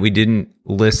funny that we didn't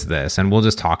list this, and we'll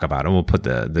just talk about it. We'll put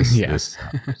this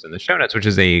in the show notes, which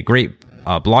is a great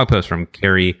blog post from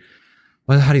Kerry.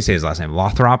 How do you say his last name?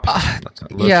 Lothrop?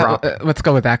 Let's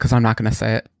go with that, because I'm not going to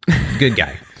say it. Good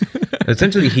guy.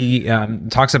 Essentially, he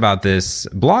talks about this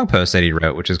blog post that he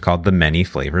wrote, which is called The Many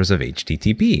Flavors of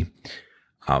HTTP,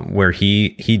 where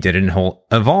he did a whole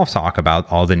Evolve talk about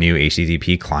all the new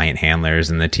HTTP client handlers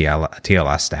and the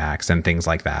TLS stacks and things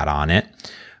like that on it.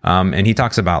 And he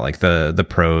talks about like the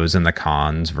pros and the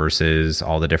cons versus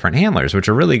all the different handlers, which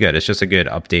are really good. It's just a good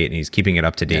update, and he's keeping it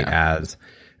up to date as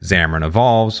Xamarin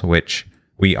evolves, which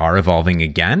we are evolving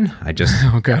again.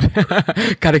 Good.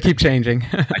 Got to keep changing.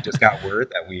 I just got word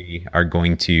that we are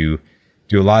going to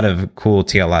do a lot of cool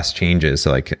TLS changes. So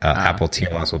like Apple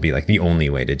TLS will be like the only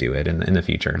way to do it in the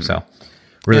future. So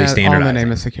really standardizing. All in the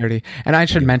name of security. And I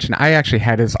should mention, I actually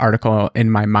had his article in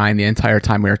my mind the entire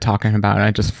time we were talking about it. I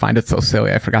just find it so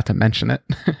silly. I forgot to mention it.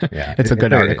 Yeah, it's a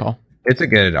good article. It's a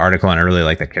good article, and I really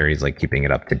like that Kerry's like keeping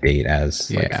it up to date as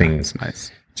things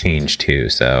change too.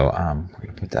 So we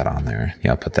can put that on there.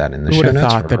 Yeah, I'll put that in the show notes. Who would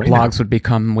have thought that blogs would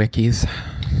become wikis?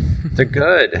 They're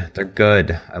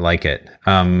good. I like it.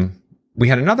 We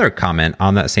had another comment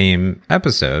on that same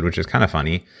episode, which is kind of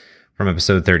funny, from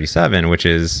episode 37, which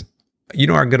is,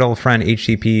 our good old friend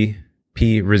HTTP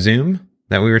resume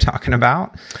that we were talking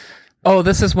about. Oh,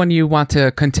 this is when you want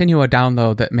to continue a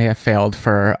download that may have failed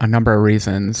for a number of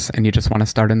reasons, and you just want to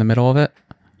start in the middle of it?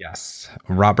 Yes.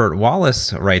 Robert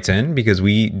Wallace writes in because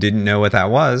we didn't know what that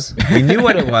was. We knew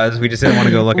what it was. We just didn't want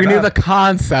to go look it up. We knew the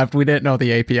concept. We didn't know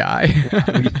the API.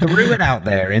 We threw it out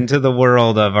there into the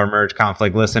world of our Merge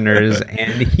Conflict listeners,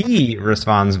 and he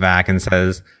responds back and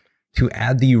says, to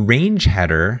add the range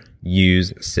header,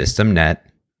 use systemnet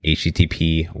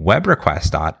HTTP web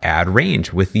request dot add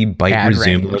range with the byte Add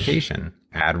resume range. location.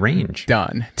 Add range.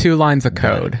 Done. 2 lines of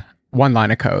code. 1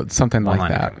 line of code. Something like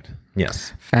Line of that. code.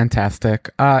 Yes. Fantastic.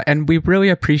 And we really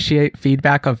appreciate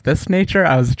feedback of this nature.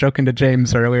 I was joking to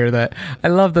James earlier that I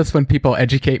love this when people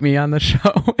educate me on the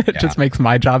show. It just makes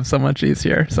my job so much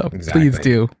easier. So please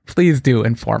do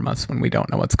inform us when we don't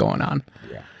know what's going on.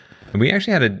 We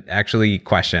actually had a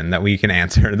question that we can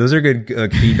answer. Those are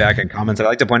good feedback and comments. I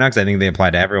like to point out because I think they apply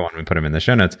to everyone. We put them in the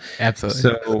show notes. Absolutely.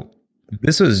 So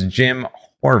this was Jim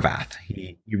Horvath.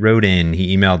 He wrote in,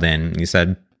 he emailed in, he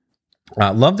said,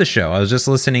 love the show. I was just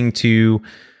listening to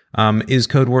Is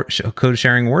Code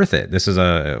Sharing Worth It? This is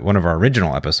one of our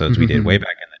original episodes we did way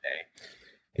back in the day.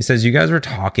 He says, you guys were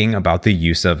talking about the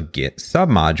use of Git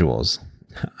submodules.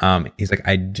 He's like,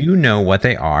 I do know what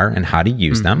they are and how to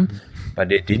use them,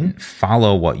 but it didn't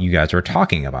follow what you guys were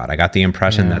talking about. I got the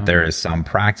impression that there is some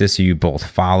practice you both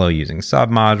follow using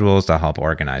submodules to help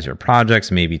organize your projects,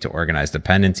 maybe to organize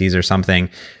dependencies or something.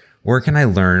 Where can I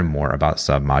learn more about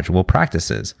submodule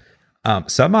practices?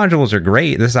 Submodules are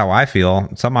great. This is how I feel.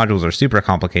 Submodules are super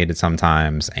complicated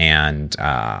sometimes. And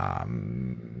I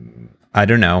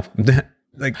don't know.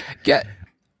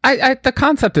 The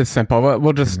concept is simple.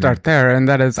 We'll just start there, and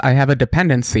that is I have a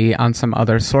dependency on some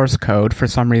other source code. For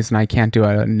some reason, I can't do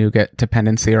a NuGet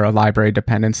dependency or a library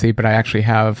dependency, but I actually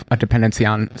have a dependency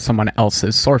on someone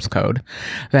else's source code.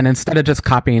 Then instead of just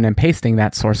copying and pasting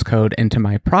that source code into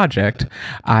my project,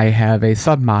 I have a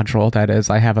submodule. That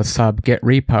is, I have a sub Git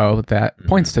repo that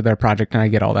points to their project, and I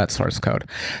get all that source code.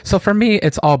 So for me,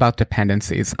 it's all about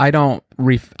dependencies. I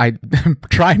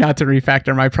try not to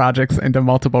refactor my projects into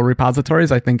multiple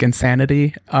repositories. I think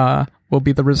insanity will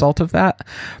be the result of that.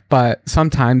 But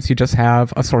sometimes you just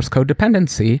have a source code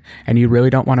dependency and you really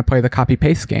don't want to play the copy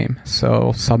paste game.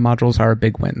 So submodules are a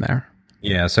big win there.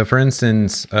 Yeah. So for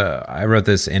instance, I wrote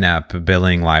this in-app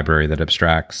billing library that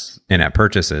abstracts in-app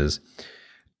purchases.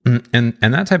 And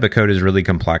that type of code is really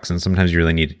complex, and sometimes you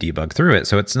really need to debug through it.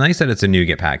 So it's nice that it's a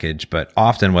NuGet package, but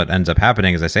often what ends up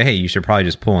happening is I say, hey, you should probably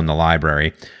just pull in the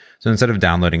library. So instead of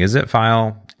downloading a zip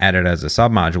file, add it as a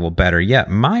submodule. Better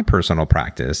yet, my personal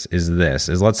practice is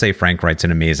let's say Frank writes an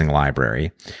amazing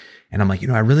library. And I'm like,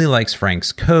 I really like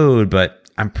Frank's code, but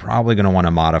I'm probably going to want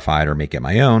to modify it or make it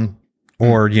my own.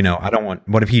 Or,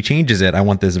 what if he changes it? I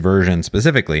want this version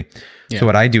specifically. Yeah. So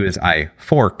what I do is I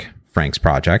fork Frank's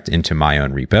project into my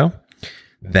own repo.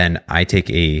 Then I take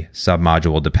a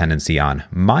submodule dependency on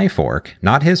my fork,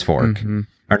 not his fork,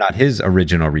 or not his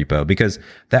original repo, because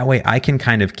that way I can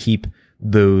kind of keep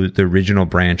the original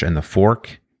branch and the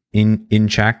fork in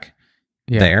check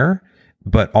there.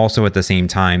 But also at the same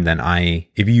time, then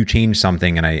if you change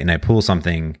something and I pull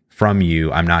something from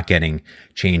you, I'm not getting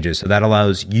changes. So that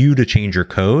allows you to change your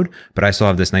code, but I still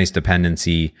have this nice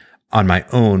dependency on my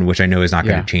own, which I know is not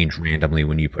going to change randomly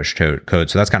when you push code.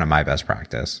 So that's kind of my best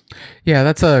practice. Yeah,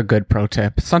 that's a good pro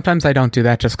tip. Sometimes I don't do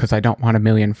that just because I don't want a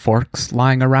million forks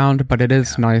lying around, but it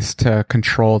is nice to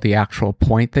control the actual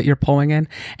point that you're pulling in.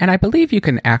 And I believe you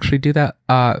can actually do that,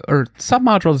 or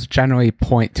submodules generally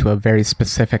point to a very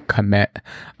specific commit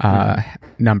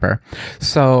number.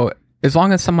 So as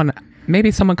long as someone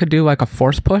could do like a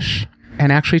force push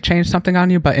and actually change something on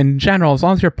you. But in general, as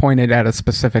long as you're pointed at a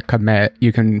specific commit,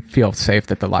 you can feel safe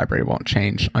that the library won't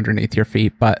change underneath your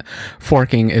feet. But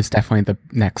forking is definitely the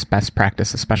next best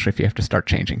practice, especially if you have to start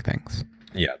changing things.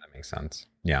 Yeah, that makes sense.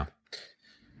 Yeah.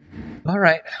 All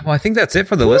right. Well, I think that's it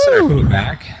for the listener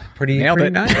feedback. Pretty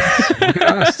nice. Look at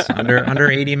us. Under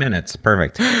 80 minutes.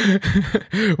 Perfect.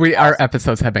 Our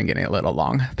episodes have been getting a little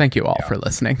long. Thank you all for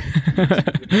listening.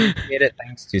 Appreciate it.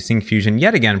 Thanks to Syncfusion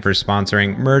yet again for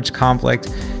sponsoring Merge Conflict.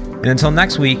 And until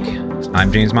next week,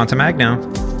 I'm James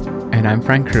Montemagno. And I'm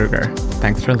Frank Krueger.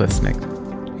 Thanks for listening.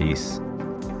 Peace.